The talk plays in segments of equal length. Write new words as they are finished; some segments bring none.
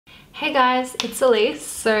Hey guys, it's Elise.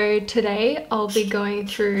 So today I'll be going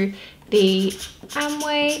through the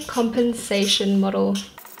Amway Compensation Model.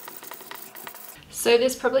 So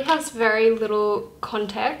this probably has very little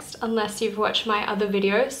context unless you've watched my other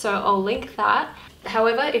video, so I'll link that.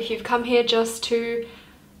 However, if you've come here just to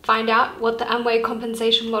find out what the Amway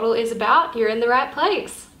Compensation Model is about, you're in the right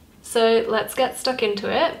place. So let's get stuck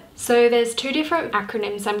into it. So there's two different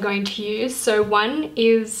acronyms I'm going to use. So one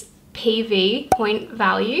is PV, point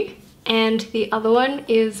value, and the other one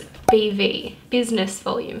is BV, business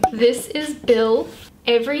volume. This is Bill.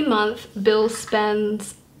 Every month, Bill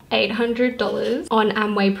spends $800 on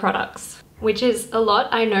Amway products, which is a lot,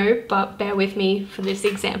 I know, but bear with me for this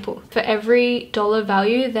example. For every dollar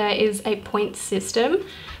value, there is a point system.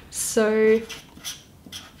 So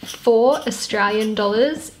 4 Australian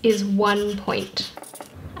dollars is 1 point.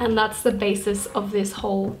 And that's the basis of this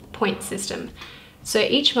whole point system. So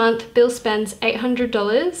each month, Bill spends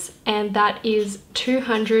 $800 and that is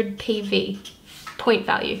 200 PV, point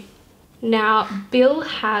value. Now, Bill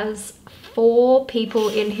has 4 people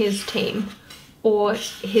in his team, or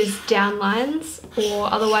his downlines, or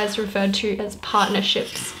otherwise referred to as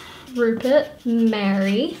partnerships. Rupert,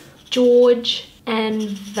 Mary, George, and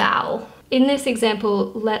Val. In this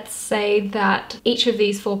example, let's say that each of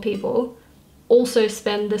these 4 people also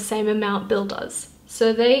spend the same amount Bill does.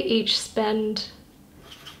 So they each spend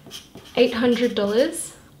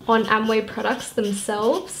 $800 on Amway products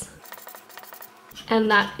themselves,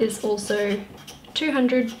 and that is also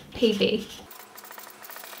 200 PV.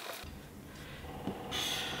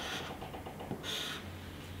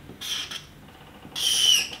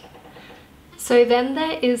 So then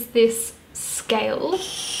there is this scale,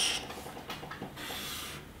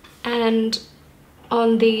 and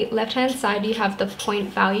on the left hand side you have the point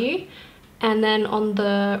value, and then on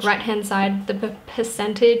the right hand side the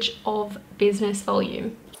percentage of business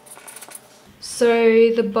volume.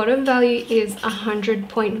 So the bottom value is 100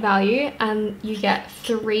 point value and you get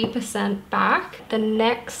 3% back. The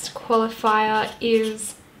next qualifier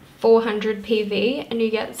is 400 PV and you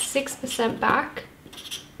get 6% back,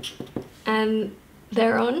 and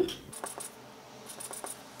thereon.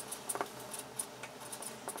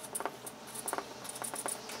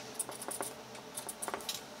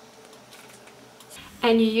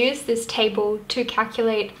 And you use this table to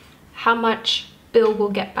calculate how much Bill will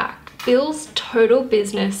get back. Bill's total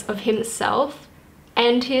business of himself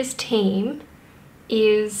and his team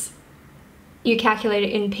is, you calculate it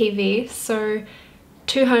in PV, so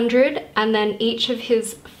 200, and then each of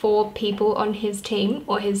his 4 people on his team,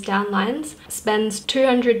 or his downlines, spends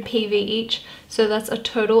 200 PV each, so that's a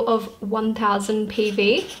total of 1000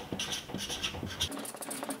 PV.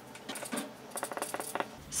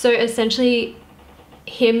 So essentially,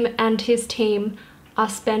 him and his team are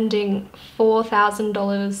spending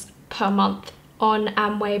 $4,000 per month on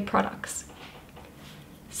Amway products.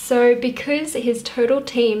 So because his total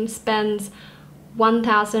team spends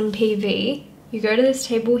 1000 PV, you go to this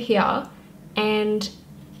table here and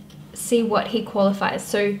see what he qualifies.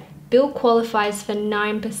 So Bill qualifies for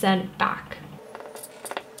 9% back.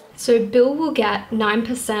 So Bill will get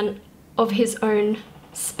 9% of his own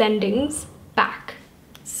spendings back.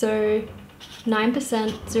 So 9%,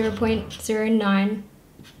 0.09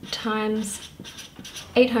 times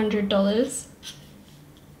 $800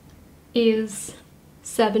 is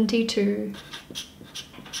 $72.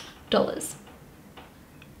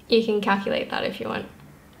 You can calculate that if you want.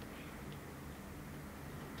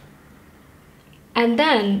 And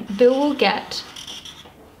then Bill will get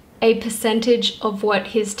a percentage of what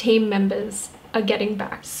his team members are getting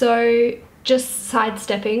back. So just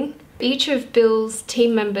sidestepping, each of Bill's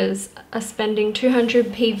team members are spending 200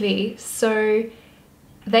 PV, so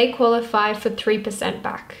they qualify for 3%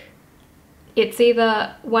 back. It's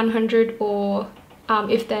either 100 or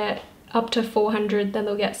if they're up to 400, then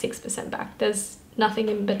they'll get 6% back. There's nothing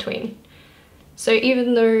in between. So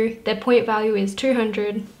even though their point value is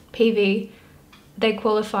 200 PV, they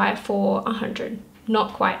qualify for 100,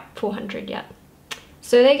 not quite 400 yet.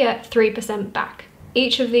 So they get 3% back.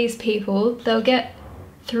 Each of these people, they'll get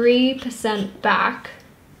 3% back,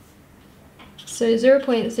 so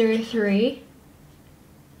 0.03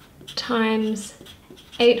 times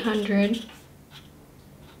 800,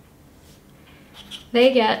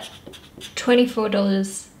 they get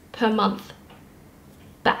 $24 per month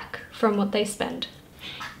back from what they spend.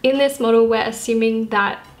 In this model, we're assuming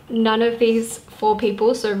that none of these 4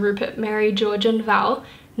 people, so Rupert, Mary, George, and Val,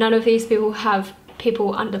 none of these people have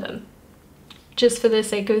people under them, just for the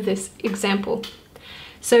sake of this example.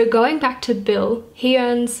 So going back to Bill, he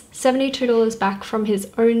earns $72 back from his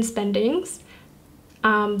own spendings.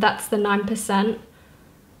 That's the 9%.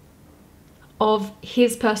 of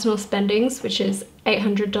his personal spendings, which is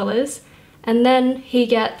 $800, and then he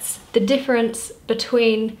gets the difference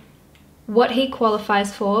between what he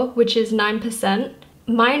qualifies for, which is 9%,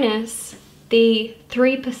 minus the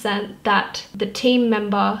 3% that the team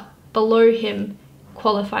member below him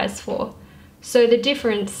qualifies for. So the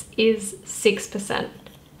difference is 6%.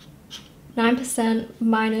 9%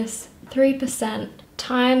 minus 3%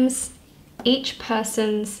 times each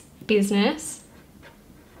person's business,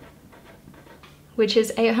 which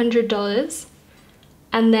is $800,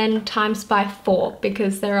 and then times by 4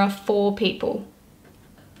 because there are 4 people.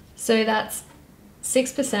 So that's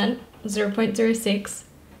 6%, 0.06,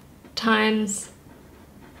 times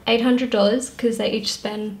 $800 because they each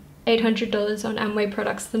spend $800 on Amway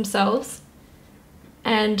products themselves,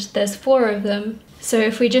 and there's 4 of them. So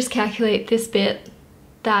if we just calculate this bit,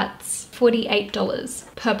 that's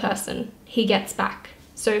 $48 per person he gets back.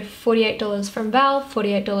 So $48 from Val,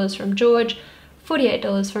 $48 from George,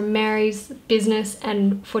 $48 from Mary's business,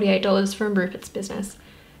 and $48 from Rupert's business.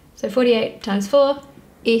 So 48 times 4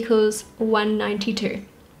 equals 192.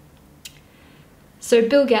 So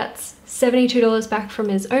Bill gets $72 back from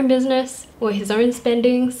his own business or his own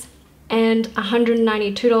spendings, and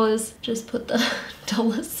 $192, just put the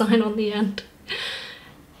dollar sign on the end,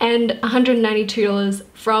 and $192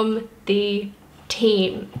 from the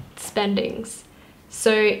team spendings.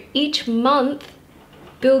 So each month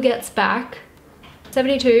Bill gets back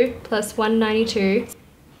 72 plus 192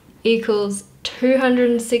 equals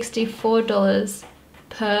 $264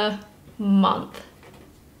 per month.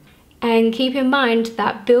 And keep in mind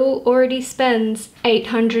that Bill already spends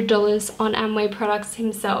 $800 on Amway products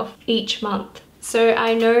himself each month. So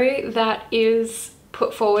I know that is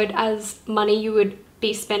put forward as money you would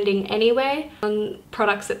be spending anyway on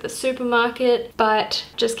products at the supermarket, but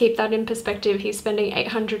just keep that in perspective. He's spending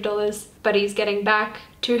 $800, but he's getting back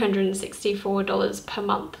 $264 per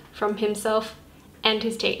month from himself and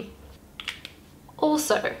his team.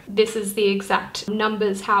 Also, this is the exact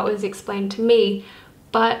numbers how it was explained to me,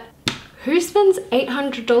 but who spends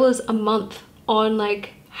 $800 a month on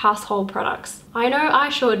like household products? I know I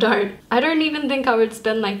sure don't. I don't even think I would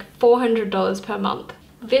spend like $400 per month.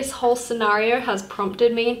 This whole scenario has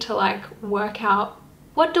prompted me to like work out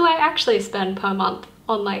what do I actually spend per month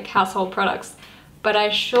on like household products, but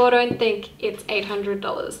I sure don't think it's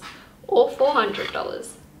 $800 or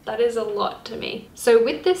 $400. That is a lot to me. So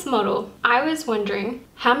with this model, I was wondering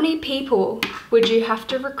how many people would you have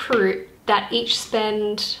to recruit that each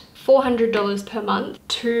spend $400 per month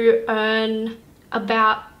to earn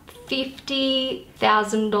about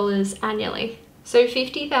 $50,000 annually. So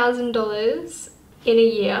 $50,000 in a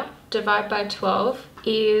year divided by 12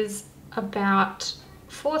 is about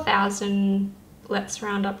 4,000, let's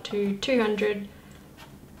round up to 200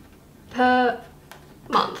 per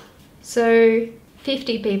month. So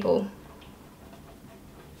 50 people,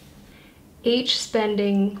 each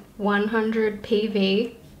spending 100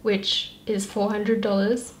 PV, which is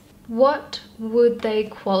 $400. What would they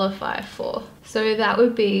qualify for? So that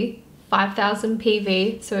would be 5,000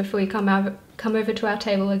 PV. So if we come over to our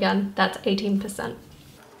table again, that's 18%.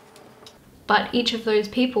 But each of those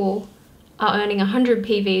people are earning 100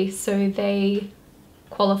 PV, so they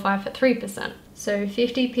qualify for 3%. So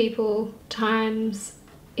 50 people times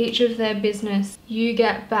each of their business, you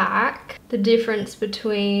get back the difference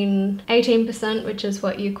between 18%, which is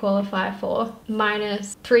what you qualify for,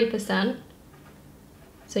 minus 3%.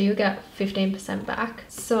 So you'll get 15% back.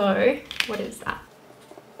 So what is that?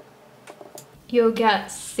 You'll get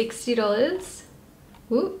 $60.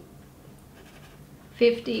 Whoop.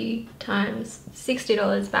 50 times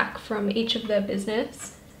 $60 back from each of their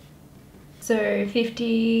business. So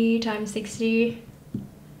 50 times 60,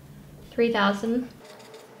 3,000.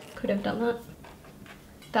 Could have done that.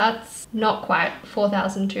 That's not quite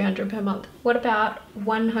 4,200 per month. What about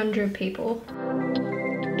 100 people?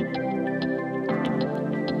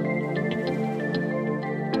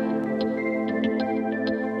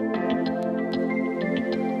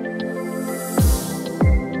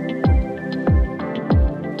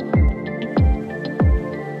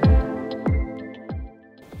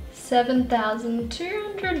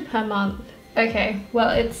 $7,200 per month. Okay, well,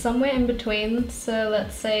 it's somewhere in between, so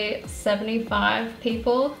let's say 75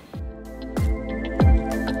 people.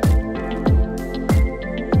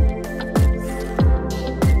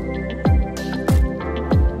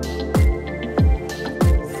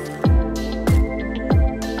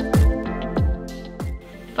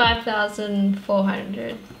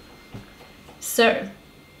 $5,400. So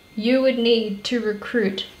you would need to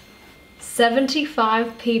recruit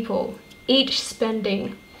 75 people, each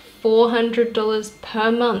spending $400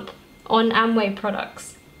 per month on Amway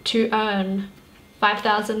products. to earn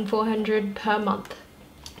 $5,400 per month.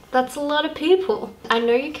 That's a lot of people. I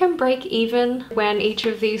know you can break even when each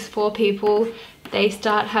of these 4 people, they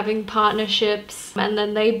start having partnerships and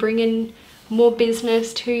then they bring in more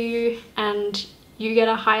business to you and you get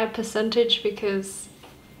a higher percentage because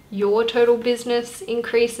your total business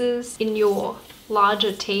increases in your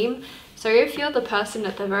larger team. So if you're the person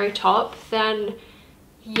at the very top, then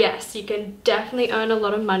yes, you can definitely earn a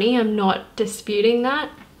lot of money. I'm not disputing that,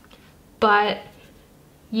 but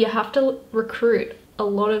you have to recruit a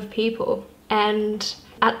lot of people. And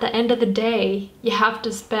at the end of the day, you have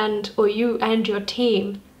to spend, or you and your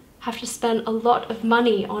team have to spend a lot of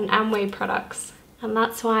money on Amway products. And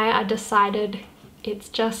that's why I decided it's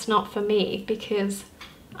just not for me, because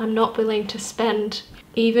I'm not willing to spend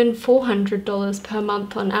even $400 per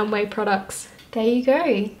month on Amway products. There you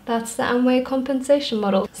go. That's the Amway compensation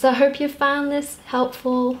model. So I hope you found this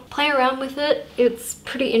helpful. Play around with it. It's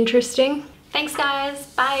pretty interesting. Thanks guys.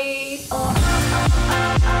 Bye.